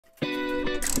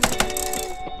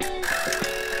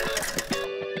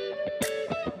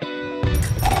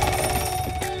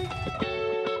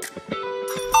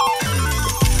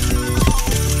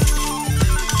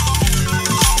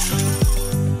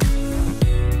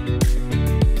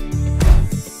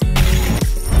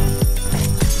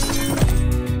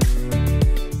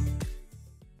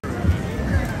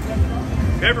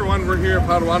here at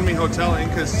Potawatomi Hotel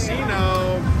and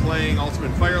Casino playing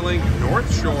Ultimate Firelink North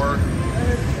Shore.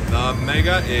 The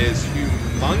mega is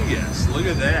humongous. Look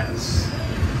at this.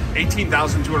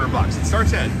 $18,200. It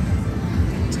starts at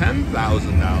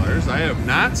 $10,000. I have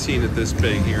not seen it this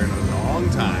big here in a long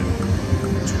time.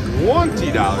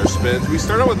 $20 spins. We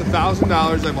start out with $1,000.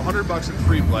 I have $100 in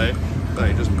free play that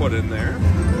I just put in there.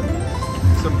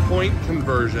 Some point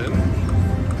conversion.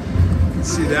 You can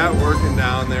see that working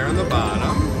down there on the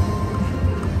bottom.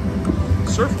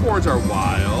 Surfboards are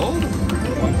wild.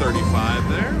 135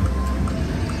 there.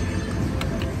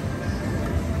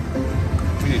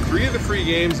 We need 3 of the free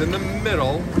games in the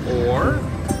middle, or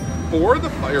 4 of the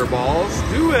fireballs.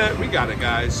 Do it. We got it,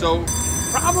 guys. So,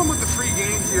 problem with the free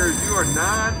games here is you are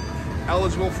not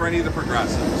eligible for any of the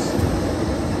progressives.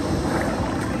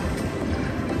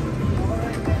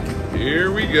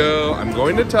 Here we go. I'm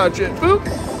going to touch it. Boop.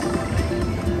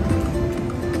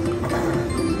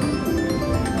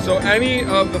 So any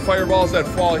of the fireballs that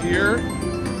fall here,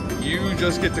 you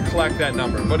just get to collect that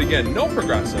number. But again, no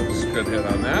progressives. Good hit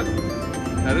on that.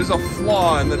 That is a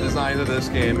flaw in the design of this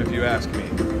game, if you ask me.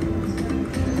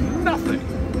 Nothing.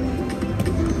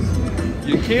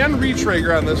 You can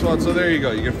re-trigger on this one, so there you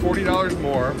go. You get $40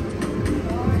 more.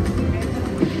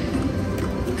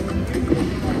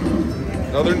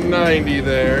 Another 90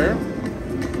 there.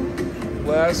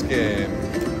 Last game.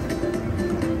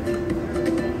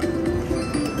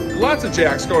 Lots of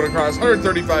jacks going across.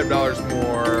 $135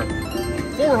 more.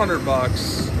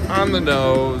 $400 on the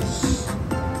nose.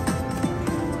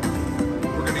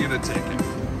 We're gonna get a ticket.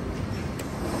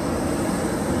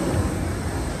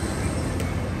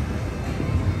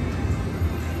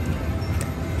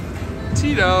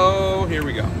 Tito, here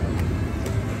we go.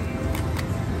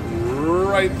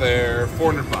 Right there,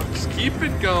 $400. Keep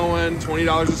it going,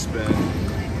 $20 a spin.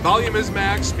 Volume is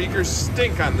max, speakers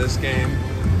stink on this game.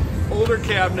 Older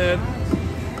cabinet,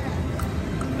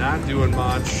 not doing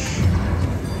much.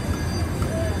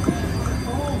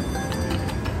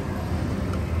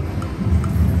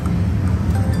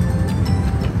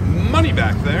 Money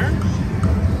back there.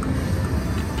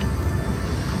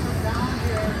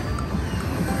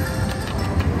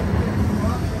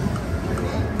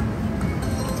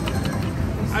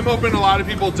 I'm hoping a lot of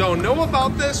people don't know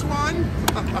about this one.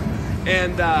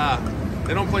 And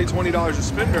they don't play $20 a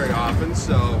spin very often,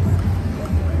 so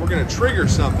we're gonna trigger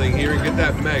something here and get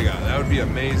that mega. That would be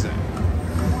amazing.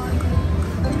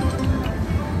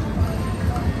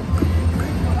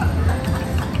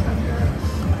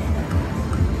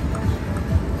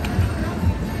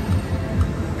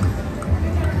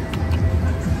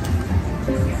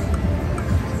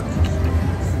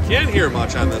 Can't hear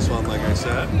much on this one, like I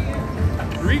said.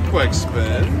 3 quick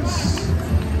spins.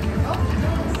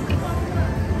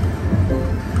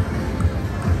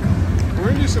 We're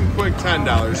gonna do some quick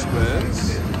 $10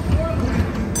 spins.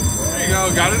 There you go,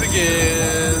 got it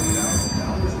again.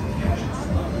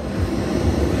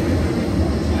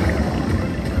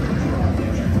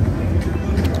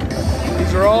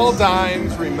 These are all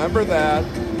dimes, remember that.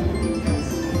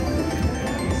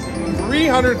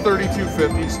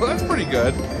 332.50, so that's pretty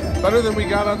good. Better than we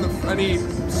got on any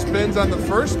spins on the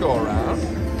first go around.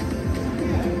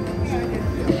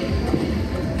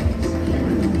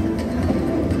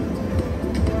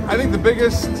 I think the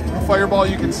biggest fireball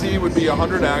you can see would be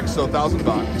 100x, so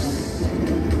 $1,000.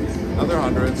 Another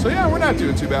 100. So yeah, we're not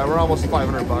doing too bad. We're almost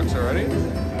 $500 already.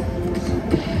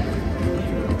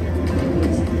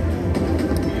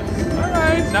 All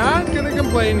right, not gonna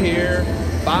complain here.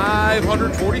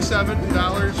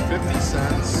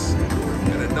 $547.50.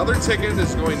 And another ticket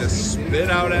is going to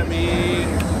spit out at me.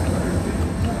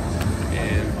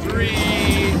 And 3,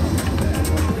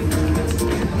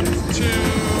 2,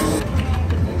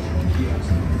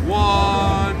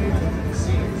 1.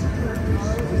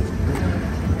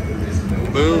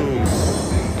 Boom.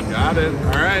 Got it.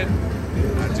 All right.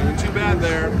 Not doing too bad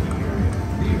there.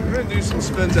 We're going to do some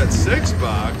spins at $6.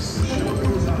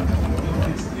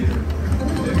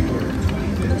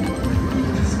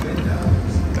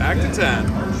 Back to 10.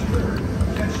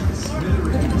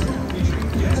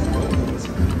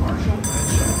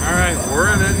 All right, we're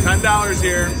in it. $10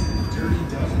 here.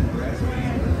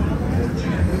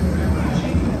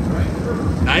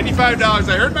 $95.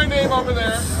 I heard my name over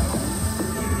there.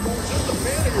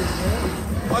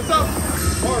 What's up?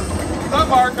 Mark. What's up,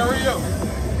 Mark? How are you?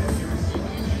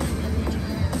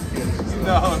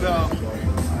 No.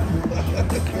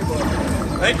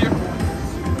 Thank you.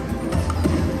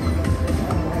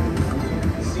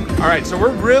 All right, so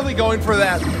we're really going for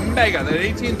that mega, that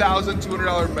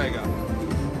 $18,200 mega.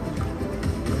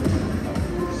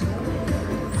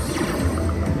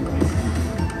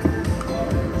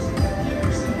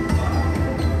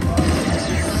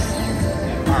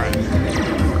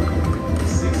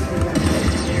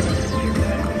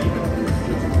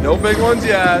 No big ones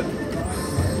yet.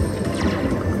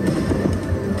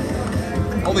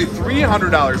 Only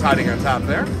 $300 hiding on top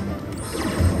there.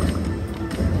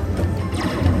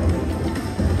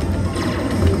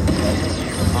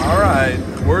 All right,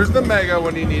 where's the mega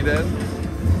when you need it?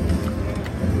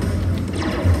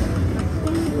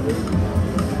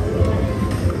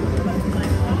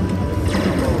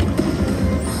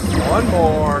 One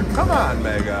more. Come on,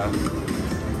 mega.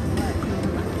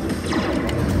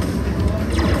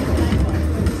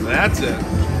 That's it.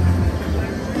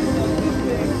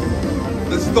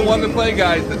 This is the one to play,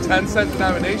 guys. The 10-cent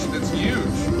denomination. It's huge.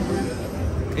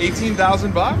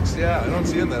 18,000 bucks? Yeah, I don't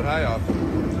see them that high often.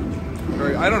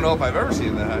 I don't know if I've ever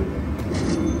seen that high.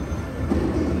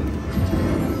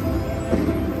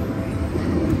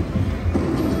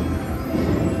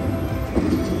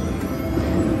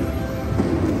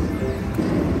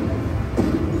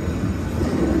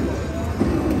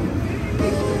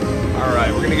 All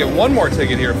right, we're gonna get one more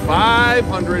ticket here.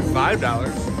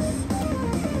 $505.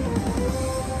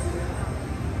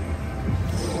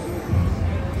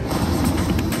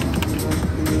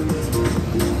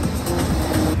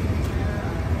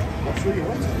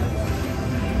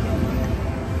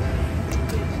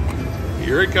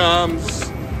 Here it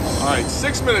comes. All right,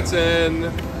 6 minutes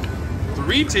in.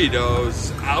 3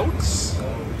 Tito's out.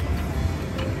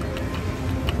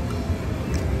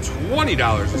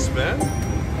 $20 a spin.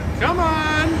 Come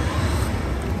on.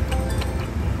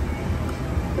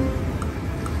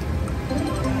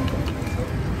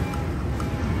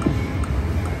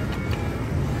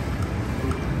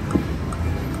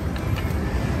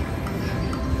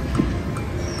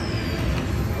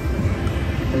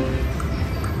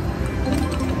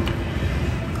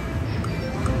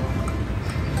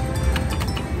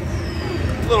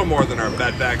 A little more than our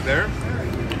bet back there.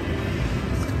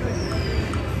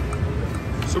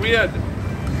 So we had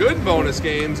good bonus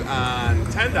games on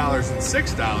 $10 and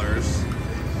 $6.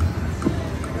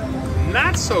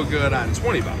 Not so good on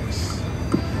 20 bucks.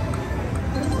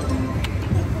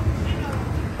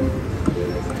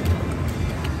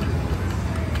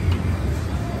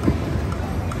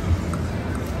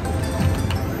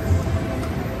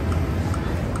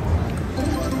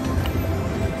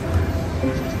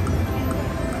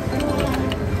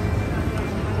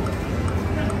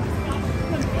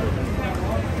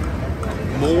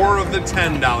 More of the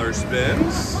 $10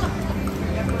 spins.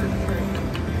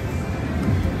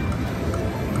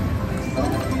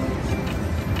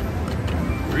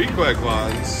 Three quick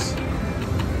ones.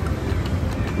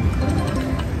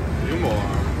 Two more.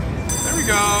 There we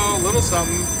go. A little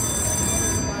something.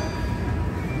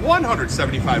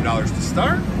 $175 to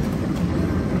start.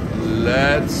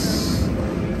 Let's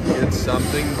get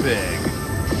something big.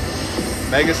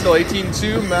 Mega's still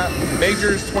 18.2.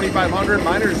 Majors 2,500.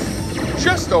 Minors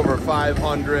just over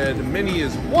 500. Mini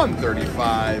is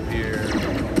 135 here.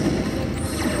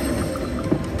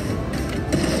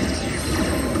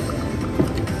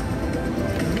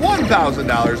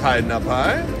 $1,000 hiding up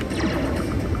high.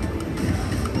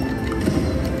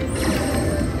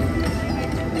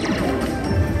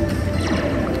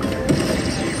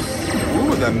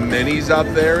 Ooh, the minis up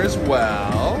there as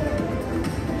well.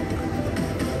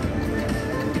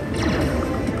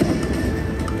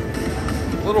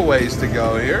 Little ways to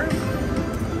go here.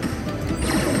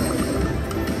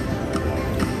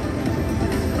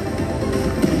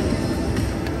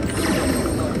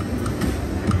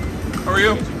 How are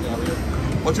you?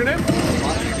 What's your name?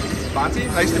 Bonti.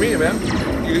 Nice to meet you, man.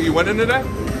 You went in today?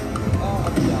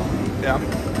 Yeah.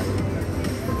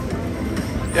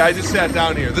 Yeah, I just sat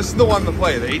down here. This is the one to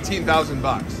play, the 18,000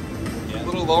 bucks. A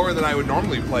little lower than I would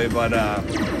normally play, but $10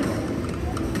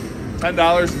 and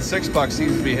 $6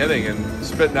 seems to be hitting and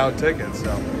spitting out tickets,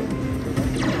 so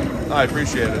I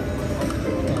appreciate it.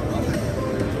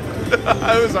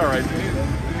 It was all right.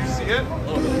 Did you see it?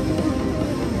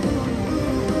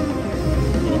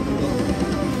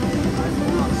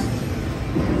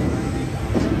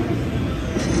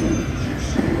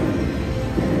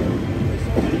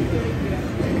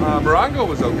 Morongo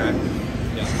was okay.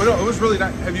 Yeah. But no, it was really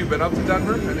nice. Have you been up to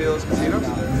Denver? Any of those casinos?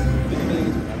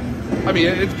 I mean,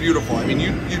 it's beautiful. I mean,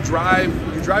 you drive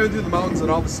through the mountains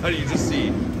and all of a sudden you just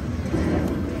see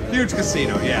huge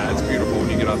casino. Yeah, it's beautiful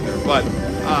when you get up there. But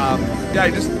yeah,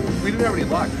 we didn't have any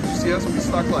luck. Did you see us? We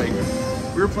stuck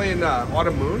we were playing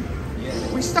Autumn Moon.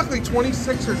 We stuck like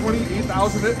 26 or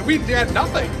 28,000. We had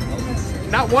nothing.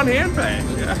 Not one Handpay.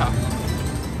 Yeah.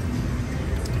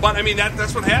 But I mean,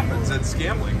 that's what happens. It's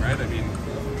gambling, right? I mean,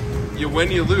 you win,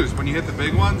 you lose. When you hit the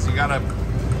big ones, you gotta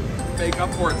make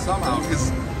up for it somehow.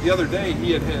 Because the other day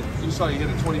he hit a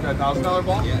 $25,000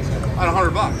 ball on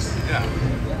 $100. Yeah.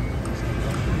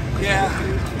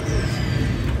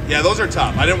 Yeah, those are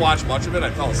tough. I didn't watch much of it.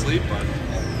 I fell asleep, but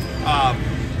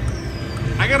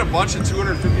I got a bunch of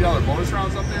 $250 bonus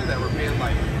rounds up there that were paying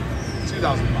like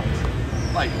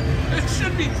 $2,000. Like, it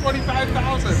should be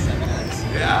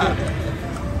 $25,000. Yeah.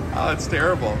 Oh, that's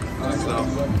terrible. So,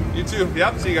 you too.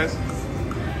 Yep, see you guys.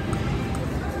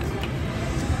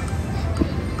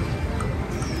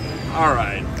 All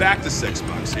right, back to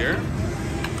 $6 here.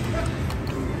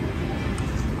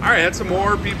 All right, had some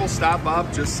more people stop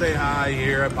up, just say hi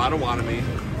here at Potawatomi.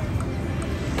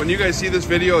 When you guys see this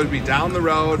video, it'd be down the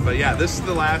road, but yeah, this is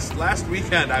the last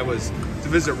weekend I was to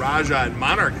visit Raja at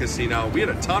Monarch Casino. We had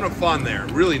a ton of fun there,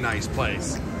 really nice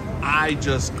place. I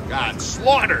just got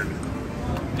slaughtered.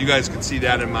 You guys can see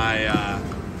that in my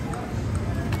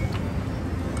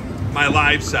my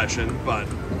live session, but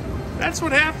that's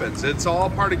what happens. It's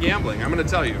all part of gambling. I'm gonna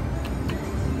tell you.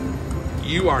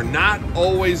 You are not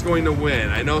always going to win.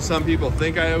 I know some people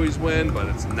think I always win, but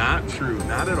it's not true,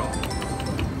 not at all.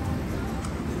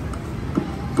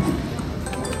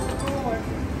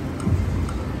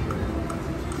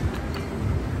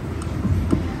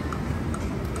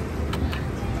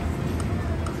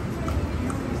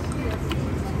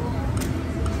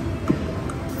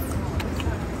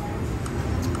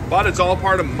 But it's all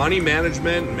part of money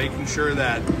management and making sure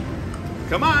that,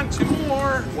 come on,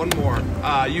 one more.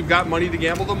 You've got money to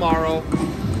gamble tomorrow.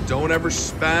 Don't ever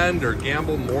spend or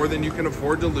gamble more than you can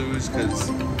afford to lose, because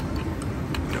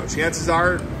you know, chances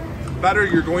are better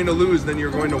you're going to lose than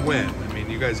you're going to win. I mean,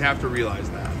 you guys have to realize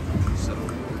that. So,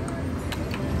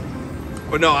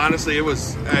 but no, honestly, it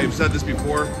was, I've said this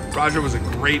before, Raja was a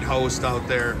great host out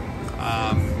there.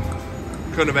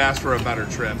 Couldn't have asked for a better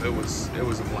trip. It was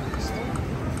a blast.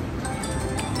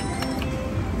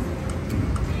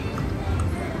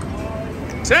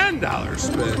 $10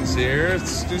 spins here.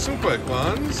 Let's do some quick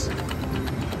ones.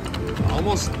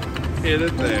 Almost hit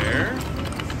it there.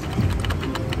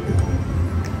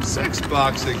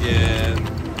 $6 again.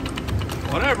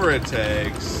 Whatever it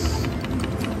takes.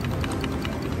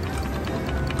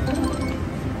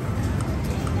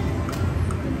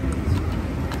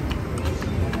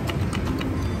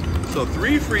 So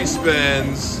 3 free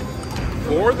spins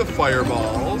for the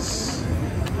fireballs.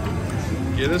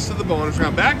 Get us to the bonus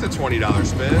round. Back to $20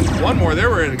 spins. One more. There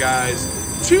we're in, guys.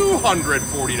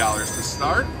 $240 to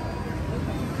start.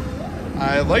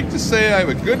 I like to say I have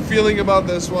a good feeling about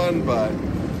this one, but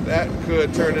that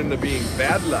could turn into being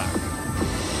bad luck.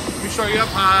 Let me show you up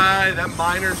high. That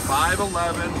miner's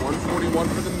 511, 141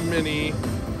 for the mini.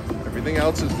 Everything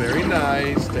else is very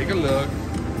nice. Take a look.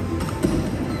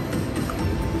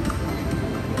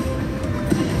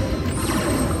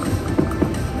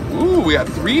 Ooh, we got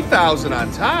 3,000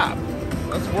 on top.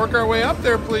 Let's work our way up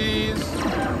there, please.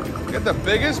 Get the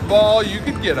biggest ball you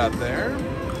could get up there.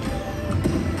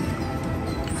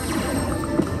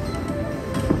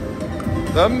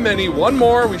 The mini, one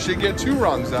more. We should get 2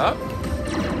 rungs up.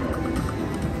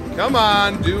 Come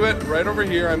on, do it right over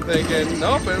here, I'm thinking.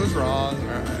 Nope, it was wrong. All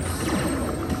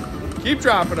right. Keep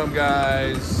dropping them,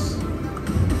 guys.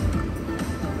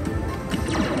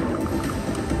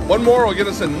 One more will get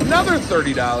us another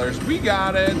 $30. We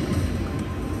got it.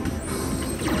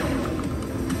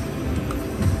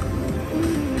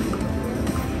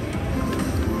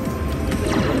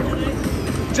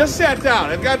 Just sat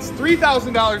down. I've got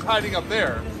 $3,000 hiding up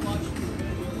there.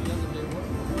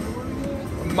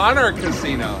 Monarch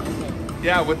Casino.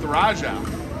 Yeah, with the Raja.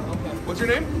 What's your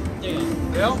name?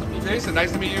 Dale. Jason,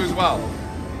 nice to meet you as well.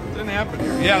 Didn't happen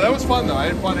here. Yeah, that was fun though. I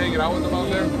had fun hanging out with them out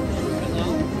there.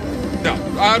 No,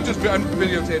 I'm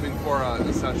videotaping for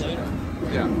the session.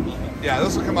 Yeah,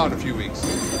 this will come out in a few weeks.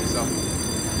 So. I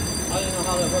didn't know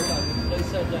how that worked out. They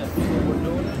said that people were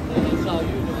doing it, and they saw you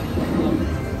doing it.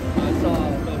 I saw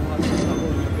them watching some of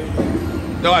your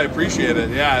videos. No, I appreciate it.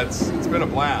 Yeah, it's been a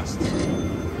blast.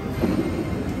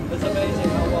 It's amazing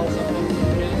how well some people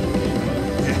can do.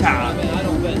 Yeah. I mean, I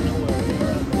don't bet nowhere.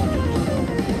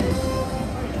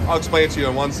 I'll explain it to you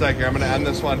in 1 second. I'm going to end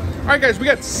this one. All right, guys, we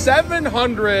got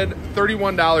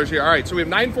 $731 here. All right, so we have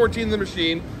 914 in the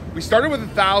machine. We started with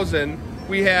 1,000.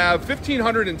 We have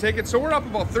 1,500 in tickets, so we're up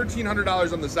about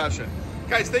 $1,300 on the session.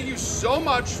 Guys, thank you so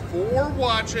much for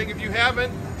watching. If you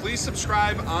haven't, please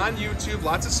subscribe on YouTube.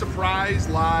 Lots of surprise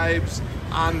lives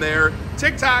on there.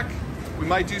 TikTok, we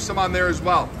might do some on there as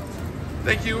well.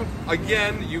 Thank you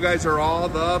again. You guys are all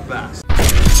the best.